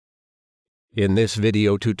In this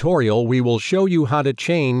video tutorial, we will show you how to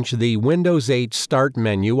change the Windows 8 Start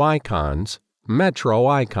menu icons, Metro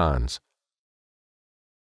icons.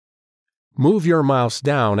 Move your mouse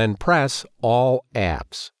down and press All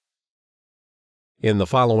Apps. In the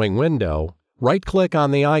following window, right-click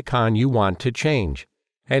on the icon you want to change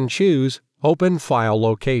and choose Open File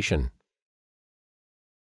Location.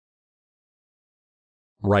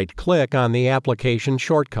 Right-click on the application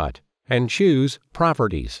shortcut and choose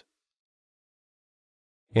Properties.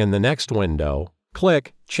 In the next window,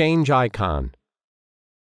 click Change Icon.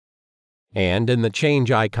 And in the Change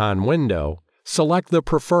Icon window, select the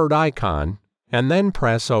preferred icon and then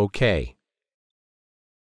press OK.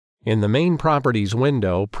 In the Main Properties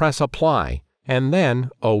window, press Apply and then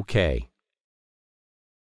OK.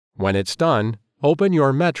 When it's done, open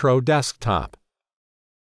your Metro desktop.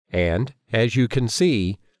 And, as you can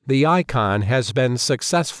see, the icon has been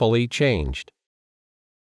successfully changed.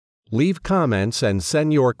 Leave comments and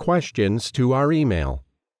send your questions to our email.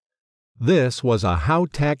 This was a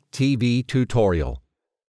HowTech TV tutorial.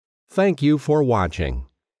 Thank you for watching.